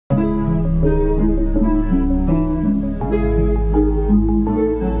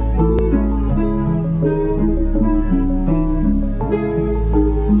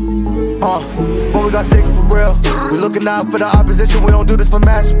got sticks for real. We looking out for the opposition, we don't do this for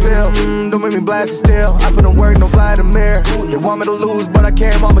mass appeal. Don't make me blast it still. I put in work, no Vladimir. They want me to lose, but I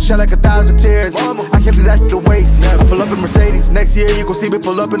can't. Mama shed like 1,000 tears. I can't do that shit to waste. I pull up in Mercedes. Next year you gon' see me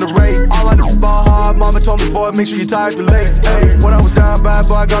pull up in the race. All I do ball hard. Mama told me, boy, make sure you tie up your legs. Ay, when I was down bad,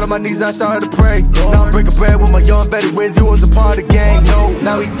 boy, I got on my knees and I started to pray. Now I'm breaking bread with my young Betty Wiz. You was a part of the gang. No,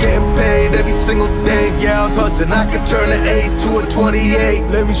 now he getting paid every single day. Yeah, I was hustling. I could turn an 8 to a 28.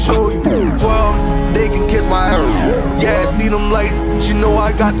 Let me show you. 12, they can kiss my ass. Yeah, see them lights, but you know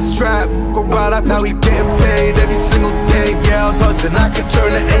I got the strap. Go right up, now he getting paid every single day. Yeah, I was hustling. I could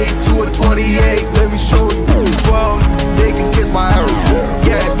turn an 8 to a 28. Let me show you. 12, they can kiss my ass.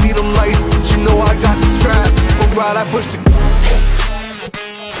 Yeah, see them lights, but you know I got the strap. Go right, I push the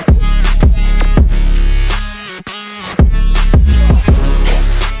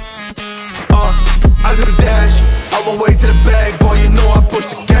I do the dash, on my way to the bag, boy, you know I push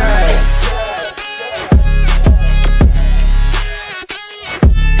the gas.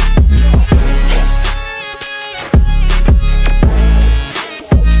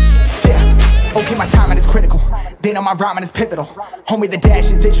 Okay, my timing is critical. They know my rhyming is pivotal. Homie, the dash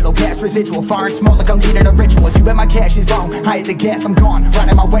is digital, gas residual. Fire and smoke like I'm needing a ritual. You bet my cash is long. I hit the gas, I'm gone.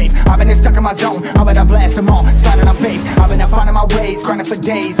 Riding my wave. I've been stuck in my zone. I bet I blast them all. Sliding on faith. I've been out finding my ways. Grinding for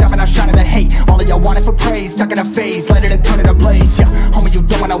days. I've been out shining the hate. All of y'all wanted for praise. Stuck in a phase. Let it and turn it ablaze. Yeah, homie, you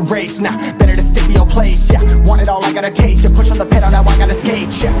don't want no race. Nah, better to stick to your place. Yeah, want it all, I gotta taste. You push on the pedal, now I gotta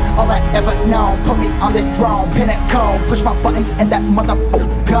skate. Yeah, all I ever known. Put me on this throne. Pinnacle. Push my buttons and that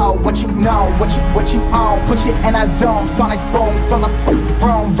motherfucker go. What you know, what you own. Push it and I zone. Sonic booms for the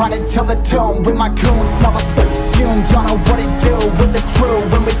room. Run it till the tomb with my goons. Smell the fumes. Y'all know what it do with the crew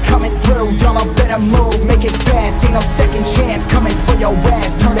when we coming through. Y'all know better move, make it fast. Ain't no second chance coming for your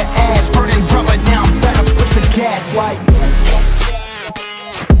ass. Turn to ash, burning rubber now. Better push the gas like